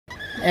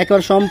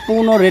একবার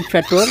সম্পূর্ণ red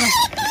factor,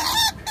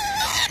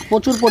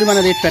 প্রচুর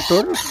পরিমাণে রেড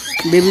ফ্যাক্টর।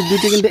 বেবির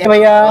দুইটি কিন্তু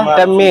ভাইয়া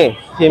মেয়ে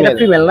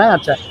ফিমেল না?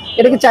 আচ্ছা,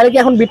 এটা কি চাইলে কি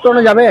এখন বিট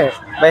করানো যাবে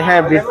ভাই?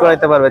 হ্যাঁ, বিট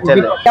করাইতে পারবে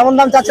চাইলে। কেমন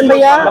দাম চাচ্ছেন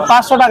ভাইয়া?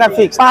 500 টাকা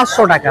ফিক্স।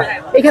 500 টাকা।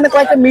 এখানে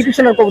কয়েকটা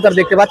মিউটেশনের কবুতর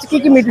দেখতে পাচ্ছি, কি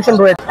কি মিউটেশন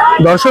রয়েছে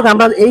দর্শক?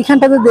 আমরা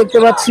এইখানটাতে দেখতে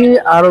পাচ্ছি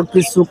আরো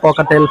কিছু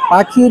ককাটেল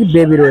পাখির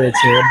বেবি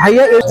রয়েছে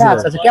ভাইয়া। এটা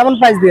আচ্ছা আচ্ছা, কেমন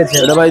প্রাইস দিয়েছে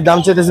এটা ভাই? দাম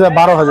চাইতেছে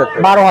 12,000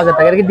 টাকা। 12,000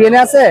 টাকা। এটা কি ডিএনএ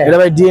আছে? এটা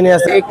ভাই ডিএনএ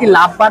আছে। একটি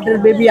লাভবার্ডের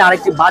বেবি আর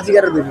একটি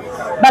বাজিগারের বেবি।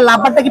 ভাই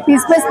লাভবার্ডটা কি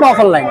পিস পিস না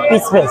অফলাইন?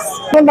 Piece piece.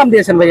 কোন দাম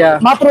দিয়েছেন ভাইয়া?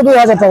 মাত্র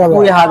 2000 টাকা।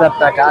 2000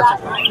 টাকা। আচ্ছা,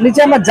 নিচে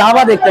আমরা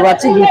জাভা দেখতে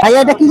পাচ্ছি ভাইয়া।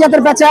 এটা কি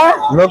জাতের পেঁচা?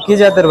 লক্ষ্মী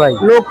জাতের ভাই।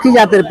 লক্ষ্মী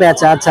জাতের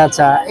পেঁচা। আচ্ছা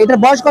আচ্ছা, এটার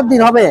বয়স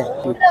কতদিন হবে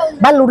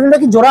ভাই? লুটিনোটা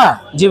কি জোড়া?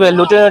 জি ভাই,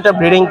 লুটিনোটা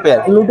ব্রিডিং পেয়ার।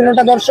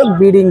 লুটিনোটা দর্শক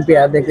ব্রিডিং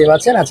পেয়ার দেখতে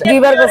পাচ্ছেন। আচ্ছা,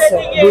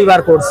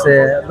 দুইবার করছে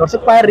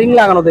দর্শক। পায়ের রিং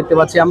লাগানো দেখতে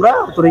পাচ্ছি আমরা,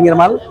 তো রিং এর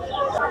মাল।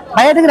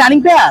 ভাই এটা কি রানিং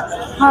পেয়ার?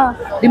 হ্যাঁ।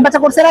 ডিম বাচ্চা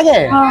করছে এর আগে?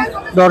 হ্যাঁ।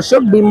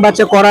 দর্শক ডিম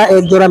বাচ্চা করা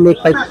এক জোড়া মেঘ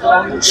পাই।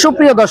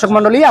 সুপ্রিয় দর্শক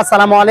মণ্ডলী,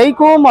 আসসালামু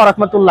আলাইকুম ওয়া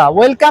রাহমাতুল্লাহ।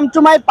 ওয়েলকাম টু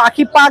মাই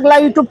পাখি পাগলা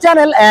ইউটিউব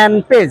চ্যানেল এন্ড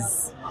পেজ।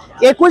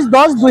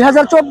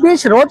 21/10/2024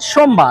 রোজ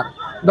সোমবার।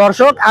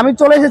 দর্শক, আমি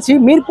চলে এসেছি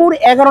মিরপুর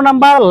 11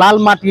 নম্বর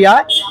লালমাটিয়া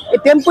এই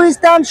টেম্পল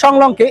স্ট্যান্ড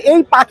সংলগ্নে এই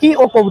পাখি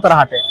ও কবুতর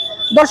হাটে।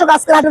 দর্শক,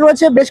 আজকের হাটে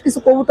রয়েছে বেশ কিছু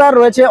কবুতর,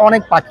 রয়েছে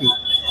অনেক পাখি।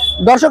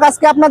 দর্শক,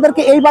 আজকে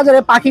আপনাদেরকে এই বাজারে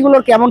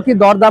পাখিগুলোর কেমন কি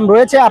দরদাম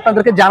রয়েছে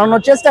আপনাদেরকে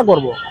জানানোর চেষ্টা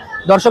করব।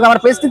 দর্শক, আমার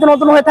পেজটিতে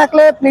নতুন হয়ে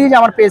থাকলে প্লিজ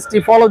আমার পেজটি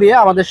ফলো দিয়ে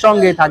আমাদের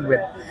সঙ্গেই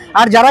থাকবেন।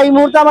 আর যারা এই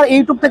মুহূর্তে আমার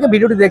ইউটিউব থেকে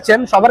ভিডিওটি দেখছেন,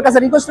 সবার কাছে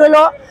রিকোয়েস্ট রইল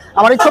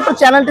আমার এই ছোট্ট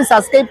চ্যানেলটি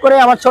সাবস্ক্রাইব করে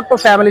আমার ছোট্ট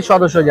ফ্যামিলির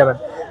সদস্য হয়ে যাবেন।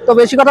 তো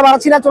বেশি কথা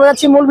বাড়াচ্ছি না, চলে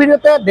যাচ্ছি মূল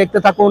ভিডিওতে। দেখতে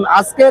থাকুন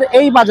আজকের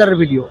এই বাজারের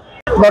ভিডিও।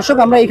 দর্শক,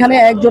 আমরা এখানে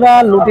এক জোড়া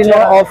লুটিনো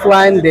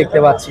অফলাইন দেখতে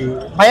পাচ্ছি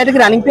ভাই। এটা কি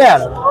রানিং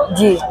পেয়ার?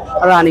 জি,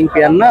 রানিং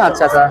পেয়ার না?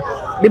 আচ্ছা আচ্ছা,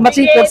 ডিম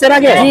বাচ্চা করছে এর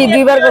আগে? জি,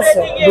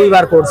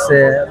 দুইবার করছে।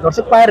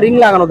 দর্শক, পায়ের রিং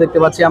লাগানো দেখতে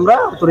পাচ্ছি আমরা,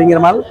 তো রিং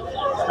এর মাল।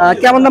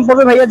 কেমন দাম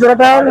পড়বে ভাইয়া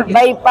জোড়াটার?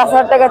 ভাই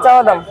 5000 টাকা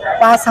চাওয়া দাম।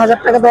 5000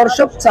 টাকা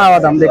দর্শক চাওয়া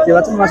দাম দেখতে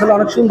পাচ্ছেন। মাশাআল্লাহ,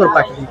 অনেক সুন্দর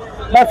পাখি।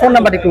 ভাই ফোন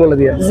নাম্বারটা একটু বলে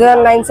দিন।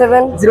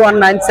 097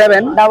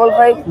 0197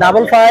 55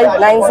 55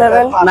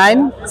 97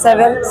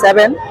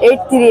 97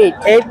 838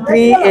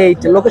 838।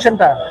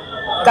 লোকেশনটা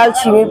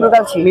কালচি,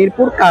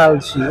 মিরপুর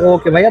কালচি।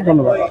 ওকে ভাইয়া,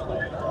 ধন্যবাদ।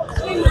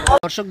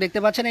 দর্শক, দেখতে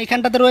পাচ্ছেন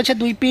এইখানটাতে রয়েছে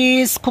দুই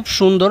পিস খুব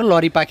সুন্দর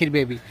লরি পাখির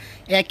বেবি।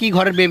 একই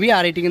ঘরের বেবি,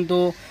 আর এটি কিন্তু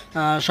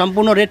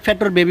সম্পূর্ণ রেড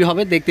ফ্যাক্টর বেবি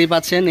হবে। দেখতেই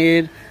পাচ্ছেন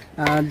এর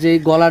যে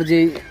গলার যে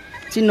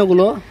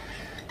চিহ্নগুলো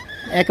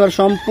একবার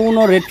সম্পূর্ণ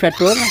রেড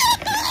ফ্যাক্টর,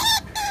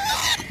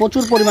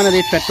 প্রচুর পরিমাণে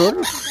রেড ফ্যাক্টর।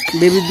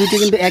 বেবির দুটি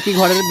কিন্তু একই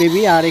ঘরের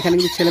বেবি, আর এখানে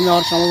কিন্তু ছেলে মেয়ে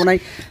হওয়ার সম্ভাবনাই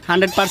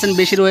 100%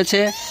 বেশি রয়েছে।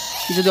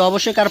 যদি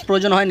অবশ্যই কার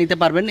প্রয়োজন হয় নিতে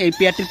পারবেন। এই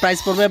পেয়ারটির প্রাইস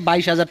পড়বে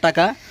 22,000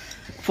 টাকা।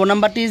 ফোন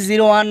নাম্বারটি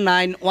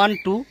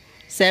 01912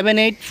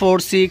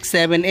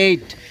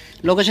 784678।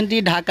 লোকেশনটি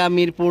ঢাকা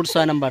মিরপুর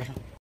 6 নম্বর।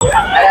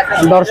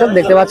 দর্শক,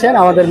 দেখতে পাচ্ছেন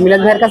আমাদের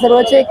মিলাদ ভাইয়ের কাছে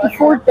রয়েছে একটি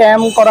ফুল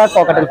ট্যাম করা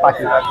ককাটেল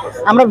পাখি।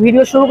 আমরা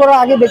ভিডিও শুরু করার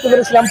আগে দেখতে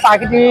পেরেছিলাম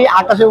পাখিটি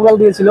আকাশে উড়াল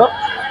দিয়েছিল।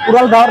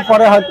 উড়াল দেওয়ার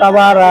পরে হয়তো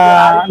আবার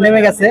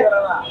নেমে গেছে।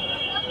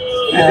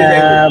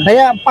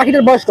 ভাইয়া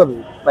পাখিটার বয়স কত?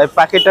 ভাই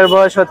পাখিটার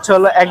বয়স হচ্ছে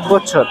হলো 1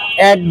 বছর।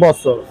 1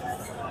 বছর।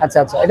 আচ্ছা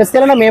আচ্ছা, এটা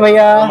ছেলে না মেয়ে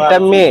ভাইয়া? এটা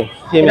মেয়ে,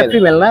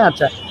 ফিমেল না?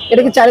 আচ্ছা,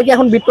 এটা কি চাইলে কি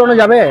এখন বিট করানো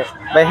যাবে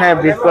ভাই? হ্যাঁ,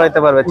 বিট করাইতে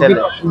পারবে চাইলে।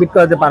 বিট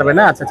করাতে পারবে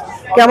না? আচ্ছা,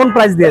 কেমন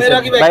প্রাইস দিয়েছে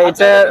ভাই?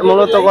 এটা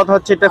মূলত কথা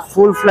হচ্ছে এটা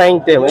ফুল ফ্লাইং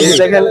টেম। এই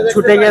দেখেন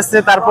ছুটে গেছে,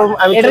 তারপর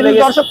আমি এটা কি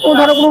দর্শক কোন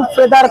ধরনের কোনো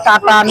ফেদার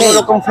কাটা নেই?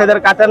 এরকম ফেদার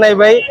কাটা নাই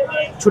ভাই,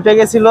 ছুটে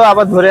গেছিল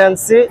আবার ধরে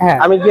আনছি।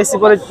 আমি গেছি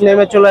পরে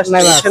নেমে চলে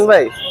আসছেন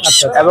ভাই।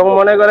 আচ্ছা, এবং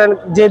মনে করেন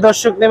যে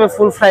দর্শক নেমে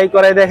ফুল ফ্লাই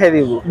করাই দেখাই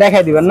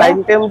দিবেন না?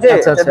 টেম যে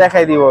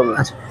দেখাই দিব আমি।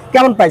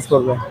 কেমন প্রাইস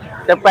পড়বে?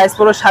 এটা প্রাইস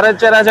পড়লো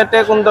 4500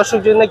 টাকা। কোন দর্শক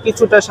জন্য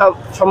কিছুটা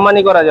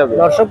সম্মানী করা যাবে।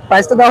 দর্শক,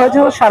 প্রাইসটা দেওয়া হয়েছে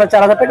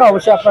 4500 টাকা।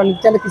 অবশ্যই আপনারা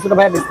চাইলে কিছুটা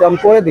ভাই ডিসকাউন্ট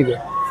করে দিবে।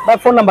 ভাই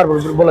ফোন নাম্বার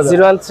বলে দেন।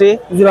 013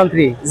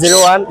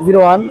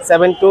 01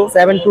 72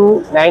 72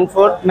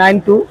 94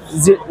 92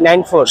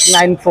 94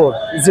 94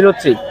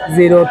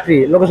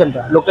 03।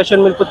 লোকেশন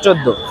মিরপুর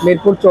 14।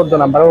 মিরপুর 14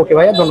 নাম্বার। ওকে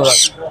ভাইয়া, ধন্যবাদ।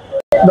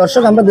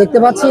 দর্শক, আমরা দেখতে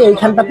পাচ্ছি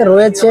এইখানটাতে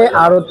রয়েছে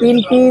আরো 3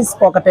 পিস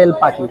ককাটেল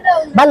পাখি।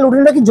 ভাই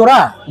লুটিনোটা কি জোড়া?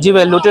 জি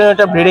ভাই,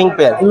 লুটিনোটা ব্রিডিং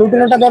পেয়ার।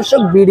 লুটিনোটা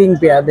দর্শক ব্রিডিং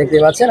পেয়ার দেখতে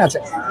পাচ্ছেন। আচ্ছা,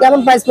 কেমন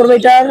প্রাইস পড়বে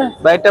এটার?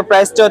 ভাই এটা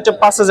প্রাইসটা হচ্ছে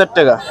 5000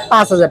 টাকা।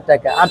 5000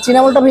 টাকা। আর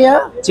চিনামলটা ভাইয়া?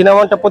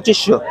 চিনামনটা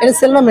 2500। এটা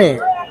ছেলে না মেয়ে?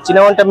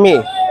 চিনামনটা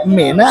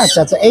মেয়ে না? আচ্ছা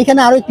আচ্ছা, এইখানে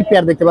আরো একটি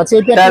পেয়ার দেখতে পাচ্ছি।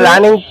 এই পেয়ারটা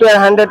রানিং পেয়ার,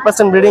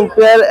 100% ব্রিডিং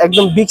পেয়ার,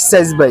 একদম বিগ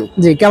সাইজ ভাই।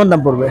 জি, কেমন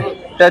দাম পড়বে?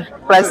 এটার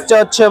প্রাইসটা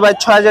হচ্ছে ভাই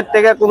 6000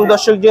 টাকা। কোন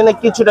দর্শক জন্য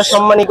কিছুটা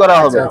সম্মানী করা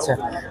হবে। আচ্ছা,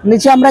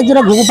 নিচে আমরা এক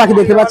জোড়া ঘুঘু পাখি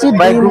দেখতে পাচ্ছি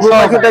ভাই। ঘুঘু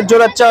পাখিটার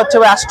জোড়াটা হচ্ছে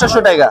ভাই 800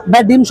 টাকা।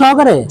 ভাই ডিম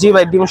সহকারে? জি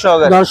ভাই, ডিম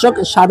সহকারে। দর্শক,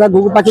 সাদা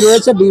ঘুঘু পাখি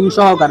রয়েছে ডিম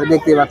সহকারে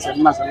দেখতে পাচ্ছেন,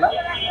 মাশাআল্লাহ।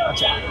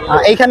 আচ্ছা,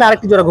 এইখানে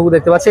আরেকটি জোড়া ঘুঘু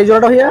দেখতে পাচ্ছি। এই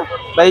জোড়াটা ভাইয়া?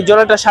 ভাই এই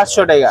জোড়াটা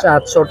 700 টাকা।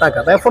 700 টাকা।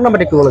 ভাই ফোন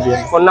নাম্বারটা একটু বলে দিন।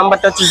 ফোন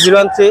নাম্বারটা হচ্ছে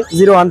 013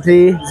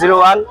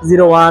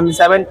 01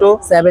 72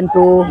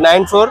 72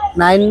 94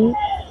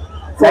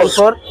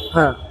 94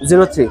 হ্যাঁ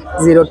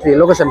 03।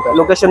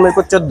 লোকেশন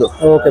মিরপুর 14।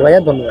 ওকে ভাইয়া,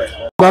 ধন্যবাদ।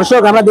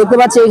 দর্শক, আমরা দেখতে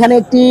পাচ্ছি এখানে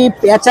একটি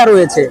পেঁচা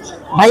রয়েছে।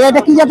 ভাইয়া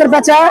এটা কি জাতের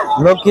পেঁচা?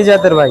 লক্ষ্মী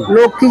জাতের ভাই।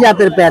 লক্ষ্মী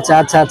জাতের পেঁচা,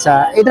 আচ্ছা আচ্ছা।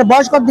 এটার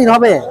বয়স কতদিন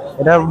হবে?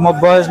 এটার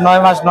বয়স 9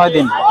 মাস 9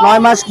 দিন। 9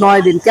 মাস 9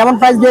 দিন। কেমন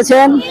প্রাইস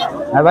দিয়েছেন?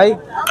 হ্যাঁ ভাই,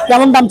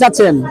 কেমন দাম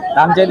চাচ্ছেন?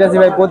 দাম চাইতেছি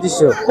ভাই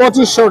 2500।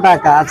 2500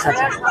 টাকা, আচ্ছা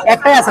আচ্ছা।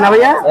 একটাই আছে না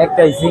ভাইয়া?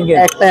 একটাই সিঙ্গেল।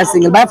 একটাই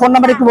সিঙ্গেল। ভাই ফোন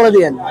নাম্বার একটু বলে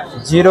দিয়েন।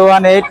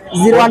 018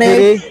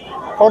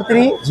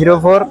 43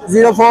 04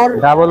 04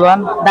 11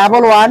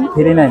 11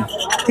 39।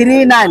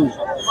 39।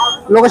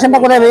 লোকেশনটা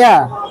কোথায় ভাইয়া?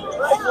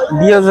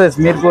 ডিওসেস,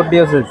 মিরপুর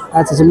ডিওসেস।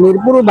 আচ্ছা আচ্ছা,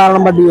 মিরপুর 12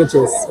 নম্বর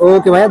ডিওএইচএস।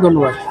 ওকে ভাইয়া,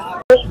 ধন্যবাদ।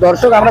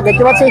 দর্শক আমরা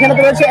দেখতে পাচ্ছি এখানে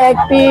তো রয়েছে এক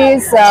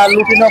পিস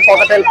লুটিনো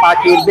কোকাটেল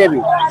পাখির বেবি।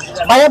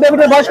 ভাইয়া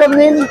বেবিটার বয়স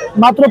কতদিন?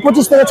 মাত্র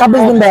 25 থেকে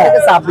 26 দিন ভাই।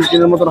 26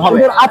 দিনের মতন হবে।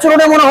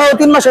 আচরণে মনে হয়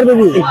 3 মাসের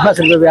বেবি। 3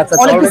 মাসের বেবি, আচ্ছা।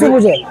 অনেক কিছু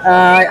বুঝে।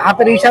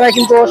 হাতের ইশারায়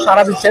কিন্তু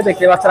সারা দিচ্ছে,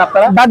 দেখতে পাচ্ছেন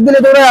আপনারা। ডাক দিলে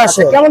দৌড়ে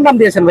আসে। কেমন দাম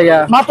দিয়েছেন ভাইয়া?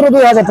 মাত্র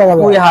 2000 টাকা।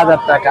 2000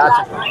 টাকা,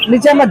 আচ্ছা।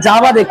 নিচে আমরা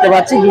জাভা দেখতে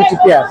পাচ্ছি, দুটি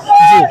পেয়ার।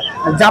 জি,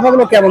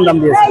 জাভাগুলো কেমন দাম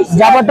দিয়েছে?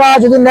 জাবাটা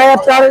যদি নেয়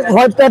আপনার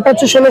হোয়াইট পেয়ারটা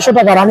হচ্ছে 1600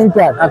 টাকা রানিং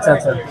পেয়ার। আচ্ছা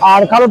আচ্ছা।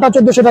 আর কালোটা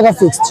 1400 টাকা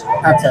ফিক্সড।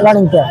 আচ্ছা,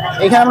 রানিং পেয়ার।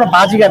 এখানে আমরা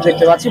বাজিগার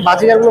দেখতে পাচ্ছি।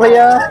 বাজিগারগুলো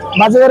ভাইয়া?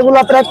 বাজারগুলো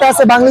আপনার একটা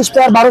আছে বাংলিশ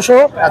পেয়ার 1200।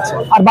 আচ্ছা।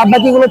 আর বাদ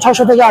বাকিগুলো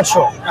 600 থেকে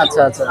 800। আচ্ছা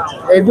আচ্ছা।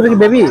 এই দুটো কি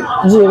বেবি?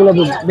 জি, এগুলো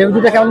দুধ। বেবি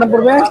দুটো কেমন দাম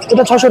পড়বে?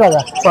 এটা 600 টাকা।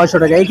 600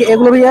 টাকা।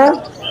 এগুলো ভাইয়া?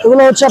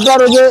 এগুলো হচ্ছে আপনার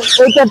ওই যে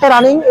ওই পেয়ারটা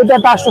রানিং, এটা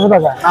 800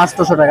 টাকা।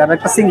 800 টাকা। আর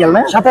একটা সিঙ্গেল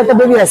না? সাথে একটা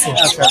বেবি আছে।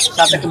 আচ্ছা,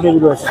 সাথে একটা বেবি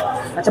রয়েছে।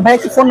 আচ্ছা ভাই,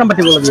 একটু ফোন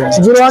নাম্বারটি বলে দিন।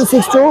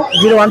 0162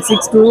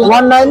 0162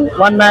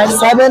 19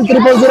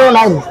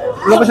 7009।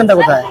 লোকেশনটা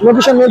কোথায়?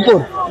 লোকেশন মিরপুর।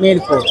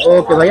 মিরপুর।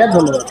 ওকে ভাইয়া,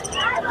 ধন্যবাদ।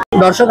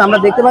 দর্শক আমরা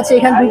দেখতে পাচ্ছি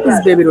এখানে দুই পিস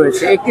বেবি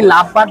রয়েছে, একটি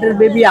লাভবার্ডের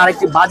বেবি আর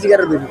একটি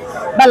বাজিগারের বেবি।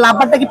 বা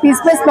লাভবার্ডটা কি পিস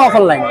পেস না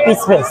offer line?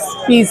 Piece pace.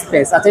 Piece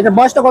pace. আচ্ছা, এটা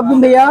বয়সটা কতদিন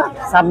ভাইয়া?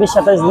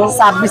 26-27 দিন।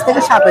 26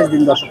 থেকে 27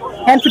 দিন। দর্শক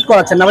হ্যান্ড ফিট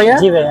করাচ্ছেন না ভাইয়া?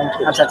 জি ভাই।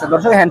 আচ্ছা আচ্ছা,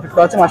 দর্শক হ্যান্ড ফিট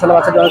করাচ্ছে, মাশাআল্লাহ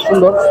বাচ্চাটা অনেক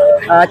সুন্দর।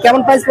 কেমন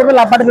প্রাইস পড়বে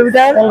লাভবার্ডের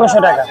বেবিটা? 1500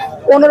 টাকা।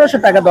 1500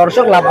 টাকা।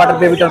 দর্শক লাভবার্ডের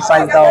বেবিটার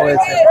প্রাইস দেওয়া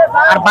হয়েছে।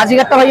 আর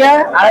বাজিগারটা ভাইয়া?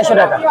 250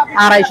 টাকা।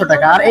 250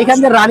 টাকা। আর এইখানে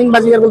যে রানিং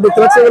বাজিগারগুলো দেখতে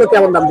পাচ্ছি, এগুলো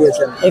কেমন দাম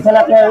দিয়েছেন? এখানে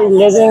আপনার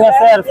লেজিং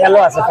আছে আর ফেলো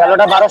আছে।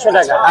 ফেলোটা 1200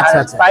 টাকা। আচ্ছা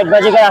আচ্ছা। পাইট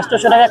বাজিকার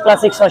 800 টাকা,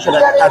 ক্লাসিক 600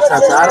 টাকা। আচ্ছা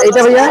আচ্ছা। আর এটা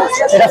ভাইয়া?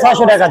 এটা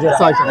 600 টাকা জোড়া।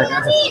 600 টাকা।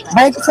 আচ্ছা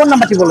ভাই, একটু ফোন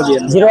নাম্বারটি বলে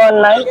দিন।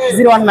 019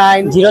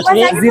 019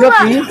 03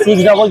 03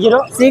 600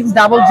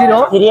 600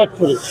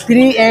 383।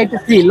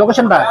 383।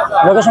 লোকেশনটা?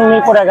 লোকেশন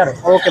মিরপুর 11।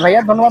 ওকে ভাইয়া,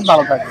 ধন্যবাদ,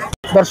 ভালো থাকবেন।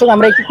 দর্শক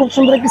আমরা একটি খুব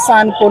সুন্দর একটি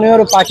সান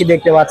কোনেরও পাখি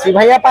দেখতে পাচ্ছি।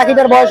 ভাইয়া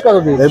পাখিটার বয়স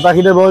কতদিন? এই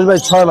পাখিটার বয়স ভাই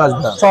 6 মাস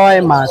না। 6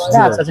 মাস।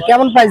 আচ্ছা আচ্ছা।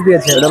 কেমন প্রাইস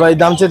দিয়েছে? এটা ভাই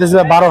দাম চাইতেছি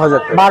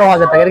 12000 টাকা।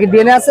 12000 টাকা। এর কি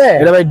ডিএনএ আছে?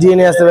 এটা ভাই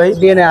ডিএনএ আছে ভাই।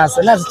 ডিএনএ আছে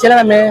না? ছেলে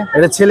না মেয়ে?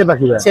 এটা ছেলে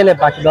পাখি ভাই। ছেলে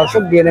পাখি।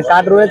 দর্শক ডিএনএ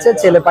কার্ড রয়েছে,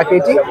 ছেলে পাখি।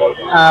 এটি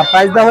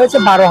প্রাইস দেওয়া হয়েছে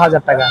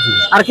 12000 টাকা।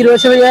 আর কি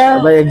রয়েছে ভাইয়া?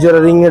 ভাই এক জোড়া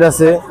রিং এর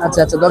আছে। আচ্ছা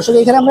আচ্ছা। দর্শক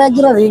এখানে আমরা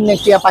একজোড়া রিং নেক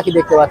টিয়া পাখি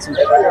দেখতে পাচ্ছি।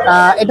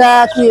 এটা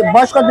কি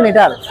বয়স কতদিন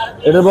এটার?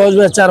 এটার বয়স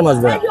ভাই 4 মাস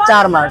ভাই।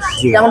 4 মাস।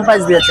 কেমন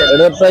প্রাইস দিয়েছে?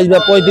 এটার প্রাইস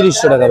ভাই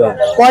 3500 টাকা ভাই।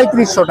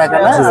 3500 টাকা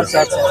না? আচ্ছা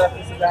আচ্ছা।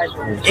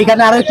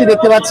 এখানে আরো একটি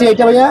দেখতে পাচ্ছি,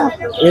 এটা ভাইয়া?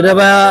 এটা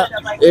ভাই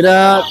এটা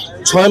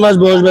 6 মাস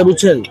বয়স ভাই,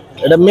 বুঝছেন?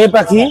 এটা মেয়ে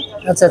পাখি।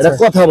 আচ্ছা এটা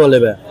আচ্ছা। কথা বলে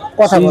ভাই।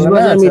 কথা বলে না?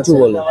 বাজায় আচ্ছা, মিঠু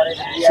বলে।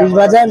 শীষ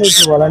বাজায়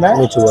মিঠু বলে না?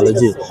 মিঠু বলে,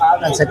 জি।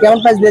 আচ্ছা, কেমন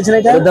প্রাইস দিয়েছেন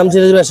এটা? এর দাম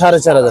ছিল ভাই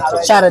 4500 টাকা।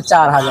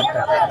 4500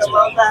 টাকা।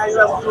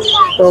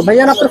 তো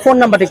ভাইয়া আপনার ফোন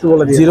নাম্বারটা একটু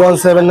বলে দিন।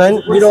 0179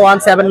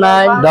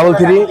 0179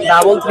 33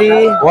 33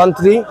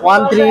 13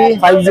 13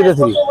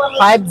 503।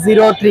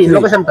 503।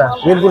 লোকেশনটা?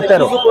 মিরপুর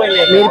 13।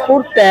 মিরপুর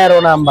 13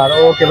 নাম্বার।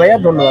 ওকে ভাইয়া,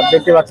 ধন্যবাদ।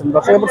 দেখতে পাচ্ছেন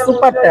দর্শক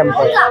সুপার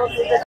টেম্পল।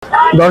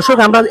 দর্শক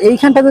আমরা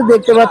এইখানটাতে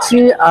দেখতে পাচ্ছি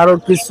আরো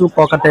কিছু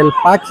ককাটেল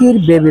পাখির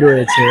বেবি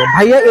রয়েছে।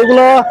 ভাইয়া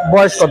এগুলো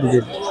বয়স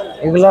কতদিন?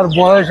 এগুলার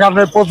বয়স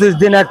আপনার 25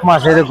 দিন 1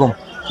 মাস এরকম।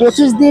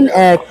 25 দিন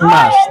 1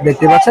 মাস।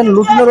 দেখতে পাচ্ছেন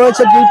লুটিনো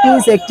রয়েছে 2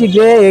 পিস, একটি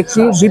গ্রে,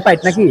 একটি বিপাইট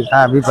নাকি?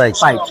 হ্যাঁ, বিপাই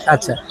পাইট।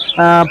 আচ্ছা,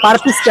 পার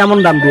পিস কেমন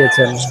দাম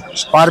দিয়েছেন?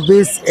 পার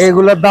পিস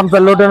এগুলোর দাম তো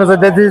লোটেন হচ্ছে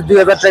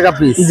 2000 টাকা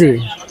পিস। জি।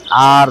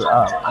 আর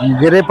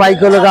গেরে পাইক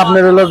হলো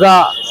আপনার হলো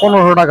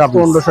 1500 টাকা পিস।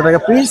 1500 টাকা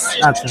পিস।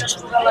 আচ্ছা,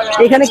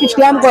 এখানে কি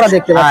ট্যাম করা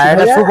দেখতে পাচ্ছি?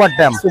 এটা সুপার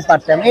ট্যাম। সুপার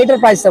ট্যাম। এটার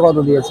প্রাইসটা কত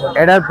দিয়েছেন?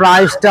 এটার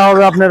প্রাইসটা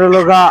হবে আপনার হলো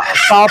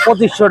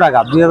 2500 টাকা।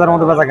 2000 এর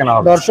মধ্যে বেচা কেনা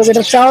হবে। দর্শক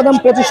এটার চাওয়া দাম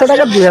 2500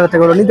 টাকা, 2000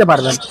 টাকা করে নিতে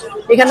পারবেন।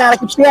 এখানে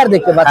আরেকটি পেয়ার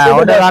দেখতে পাচ্ছি।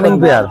 ওটা রানিং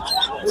পেয়ার।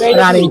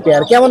 Running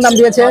pair. কেমন দাম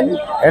দিয়েছেন?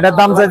 এটার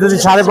দাম চাইতেছি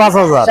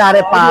 5500।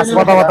 5.5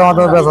 কথা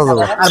মতো বেচা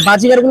যাবে। আর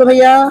বাজিগার গুলো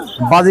ভাইয়া?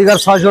 বাজিগার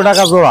 600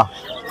 টাকা জোড়া।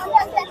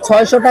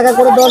 600 টাকা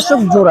করে দর্শক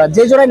জোড়া।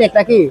 যে জোড়াই নেক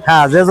নাকি?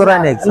 হ্যাঁ, যে জোড়াই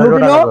নেক 600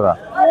 টাকা জোড়া।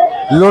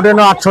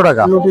 লোটেনো 800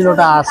 টাকা।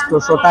 লুটিনোটা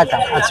 800 টাকা।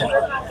 আচ্ছা,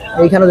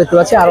 এইখানে দেখতে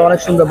পাচ্ছি আরো অনেক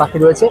সুন্দর পাখি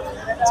রয়েছে।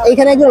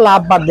 এইখানে একজন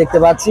লাভবার্ড দেখতে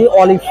পাচ্ছি,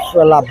 olive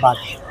lovebird,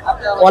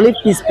 olive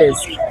piece pace.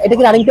 এটা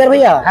কি রানিং পেয়ার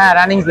ভাইয়া? হ্যাঁ,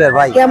 রানিং পেয়ার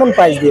ভাই। কেমন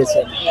প্রাইস দিয়েছে?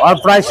 আর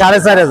প্রায়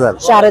 4500।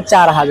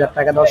 4500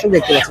 টাকা। দর্শক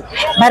দেখতে পাচ্ছি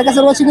ভাইয়ের কাছে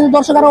রয়েছে কিন্তু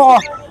দর্শক আরো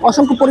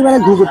অসংখ্য পরিমাণে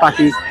ঘুঘু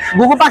পাখি।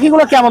 ঘুঘু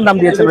পাখিগুলো কেমন দাম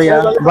দিয়েছে ভাইয়া?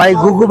 ভাই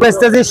গুগু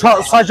বেচতেছি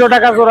 600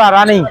 টাকা জোড়া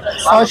রানিং।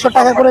 600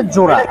 টাকা করে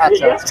জোড়া।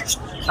 আচ্ছা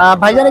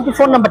ভাইজান একটু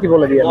ফোন নাম্বারটি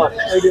বলে দিন।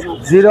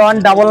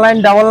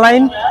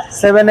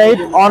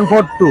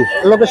 0199978142।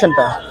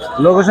 লোকেশনটা?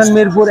 লোকেশন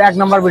মিরপুর 1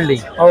 নম্বর বিল্ডিং।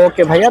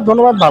 ওকে ভাইয়া,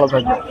 ধন্যবাদ, ভালো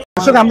থাকবেন।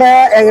 দর্শক আমরা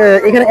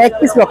এখানে এক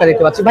পিস লকা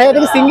দেখতে পাচ্ছি ভাই, এটা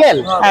কি সিঙ্গেল?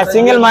 হ্যাঁ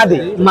সিঙ্গেল মাদি।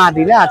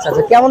 মাদি না? আচ্ছা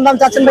আচ্ছা, কেমন দাম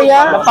চাচ্ছেন ভাইয়া?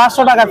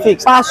 500 টাকা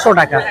ফিক্স। 500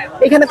 টাকা।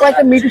 এখানে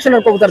কয়েকটা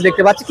মিউটেশনের কবুতর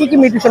দেখতে পাচ্ছি, কি কি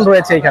মিউটেশন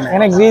রয়েছে এখানে?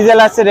 এখানে গ্রিজেল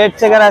আছে, রেড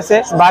চেকার আছে,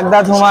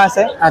 বাগদাদ হুমা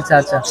আছে। আচ্ছা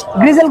আচ্ছা,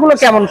 গ্রিজেল গুলো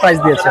কেমন প্রাইস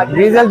দিয়েছে?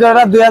 গ্রিজেল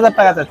জোড়াটা 2000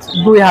 টাকা চাচ্ছি।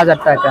 2000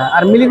 টাকা।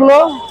 আর মিলি গুলো?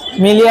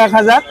 মিলি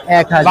 1000,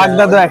 1000,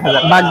 বাগদাদও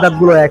 1000। বাগদাদ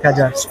গুলো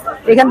 1000।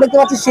 এখানে দেখতে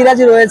পাচ্ছি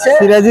সিরাজি রয়েছে,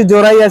 সিরাজি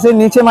জোড়াই আছে,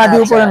 নিচে মাদি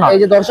উপরে নর। এই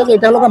যে দর্শক,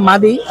 এটা হলো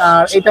মাদি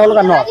আর এটা হলো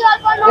নর।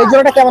 এই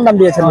জোড়াটা কেমন দাম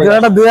দিয়েছেন?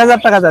 জোড়াটা 2000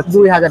 টাকা যাচ্ছে।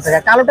 2000 টাকা।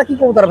 কালোটা কি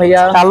কবুতর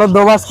ভাইয়া? কালো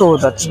দোবাস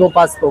কবুতর।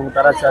 দোপাস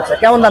কবুতর। আচ্ছা আচ্ছা,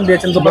 কেমন দাম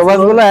দিয়েছেন? দোবাস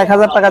গুলো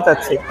 1000 টাকা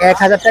চাচ্ছি।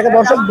 1000 টাকা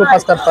দর্শক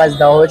দোপাসটার প্রাইস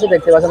দেওয়া হয়েছে,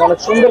 দেখতে পাচ্ছেন অনেক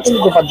সুন্দর কিন্তু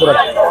দোপাস জোড়া।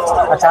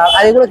 আচ্ছা,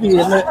 আর এগুলো কি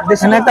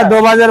দেশি? একটা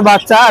দোবাজের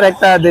বাচ্চা আর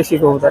একটা দেশি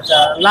কবুতর। আচ্ছা,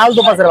 লাল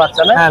দোপাসের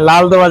বাচ্চা না? হ্যাঁ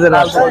লাল দোবাজের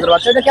লাল দোপাসের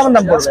বাচ্চা। এটা কেমন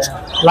দাম পড়বে?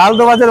 লাল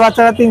দোবাজের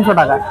বাচ্চাটা 300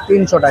 টাকা।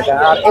 300 টাকা।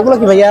 আর এগুলো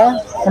কি ভাইয়া?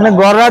 এখানে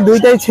গররা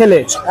দুইটাই ছেলে।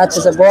 আচ্ছা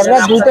আচ্ছা, গররা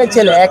দুইটাই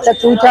ছেলে, একটা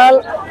চুইঠাল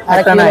আর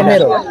একটা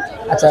মেরো।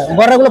 আচ্ছা,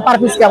 গররা গুলো পার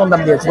পিস কেমন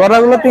দাম দিয়েছে? গররা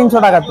গুলো 300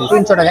 টাকা পিস।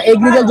 300 টাকা। এই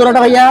গ্রিজেল জোড়াটা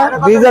ভাইয়া?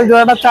 গ্রিজেল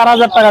জোড়াটা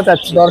 4000 টাকা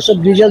চাচ্ছি। দর্শক,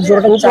 গ্রিজেল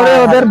জোড়াটা উপরে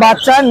ওদের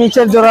বাচ্চা,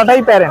 নিচের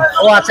জোড়াটাই প্যারেন্ট।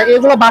 ও আচ্ছা,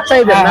 এগুলো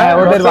বাচ্চাই দেন না? হ্যাঁ,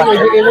 ওদের বাচ্চা।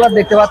 এগুলো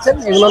দেখতে পাচ্ছেন,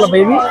 এগুলো হলো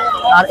বেবি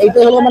আর এইটা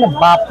হলো মানে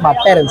বাপ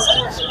প্যারেন্টস।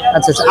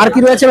 আচ্ছা আচ্ছা, আর কি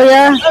রয়েছে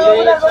ভাইয়া?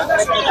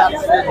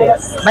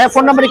 ভাইয়া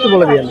ফোন নাম্বার একটু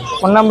বলে দিন।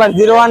 Phone number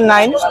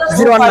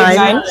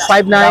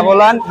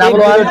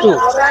 01959111112।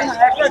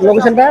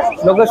 লোকেশনটা?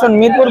 লোকেশন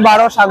মিরপুর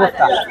 12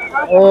 সাগরতা।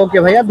 ওকে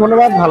ভাইয়া,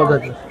 ধন্যবাদ, ভালো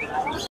থাকবেন।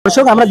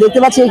 দর্শক আমরা দেখতে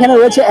পাচ্ছি এখানে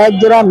রয়েছে এক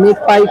জোড়া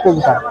মেঘপাই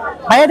কবুতর।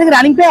 ভাইয়া এটা কি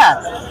রানিং পেয়ার?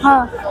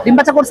 হ্যাঁ। ডিম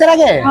বাচ্চা করছে এর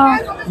আগে? হ্যাঁ।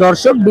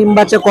 দর্শক, ডিম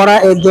বাচ্চা করা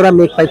এক জোড়া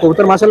মেঘপাই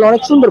কবুতর, মাশাআল্লাহ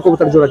অনেক সুন্দর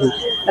কবুতর জোড়াটি।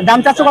 দাম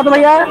চাচ্ছ কত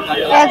ভাইয়া?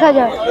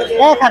 1000।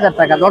 1000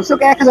 টাকা। দর্শক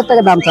 1000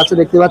 টাকা দাম চাচ্ছে,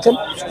 দেখতে পাচ্ছেন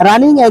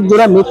রানিং এক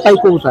জোড়া মেঘপাই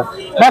কবুতর।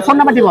 ভাই ফোন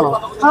নাম্বারটি বলো।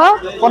 হ্যাঁ,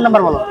 ফোন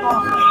নাম্বার বলো।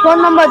 ফোন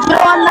নাম্বার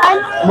 019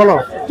 বলো।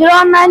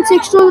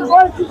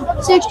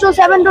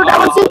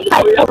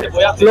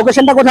 01962726655।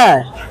 লোকেশনটা কোথায়?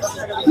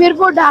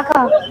 মিরপুর, ঢাকা।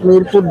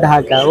 মিরপুর,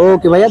 ঢাকা।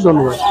 ওকে ভাইয়া,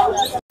 ধন্যবাদ।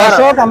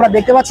 দর্শক আমরা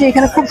দেখতে পাচ্ছি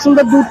এখানে খুব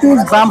সুন্দর দুটি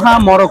ব্রাহ্মা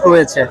মরক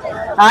রয়েছে।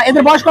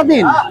 এদের বয়স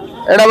কতদিন?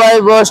 এটা ভাই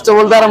বয়স তো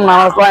বলতে পারলাম না,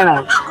 আমার কয় না।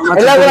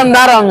 এটা বললাম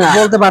দাঁড়াও না,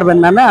 বলতে পারবেন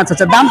না? না আচ্ছা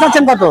আচ্ছা, দাম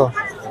চাচ্ছেন কত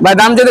ভাই?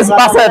 দাম যেতে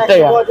 5000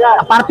 টাকা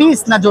পার পিস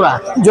না জোড়া?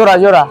 জোড়া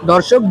জোড়া।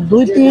 দর্শক,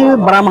 দুইটি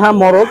ব্রাহ্মা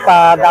মরক,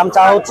 দাম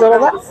চাওয়া হচ্ছে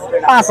বাবা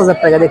 5000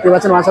 টাকা। দেখতে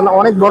পাচ্ছেন মাশাআল্লাহ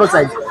অনেক বড়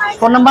size.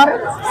 Phone number?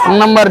 Phone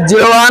number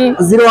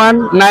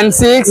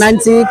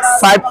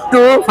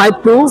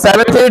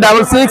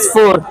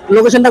 01965252736664।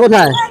 লোকেশনটা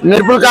কোথায়?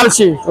 মিরপুর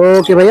কালসি।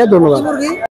 ওকে ভাইয়া, ধন্যবাদ।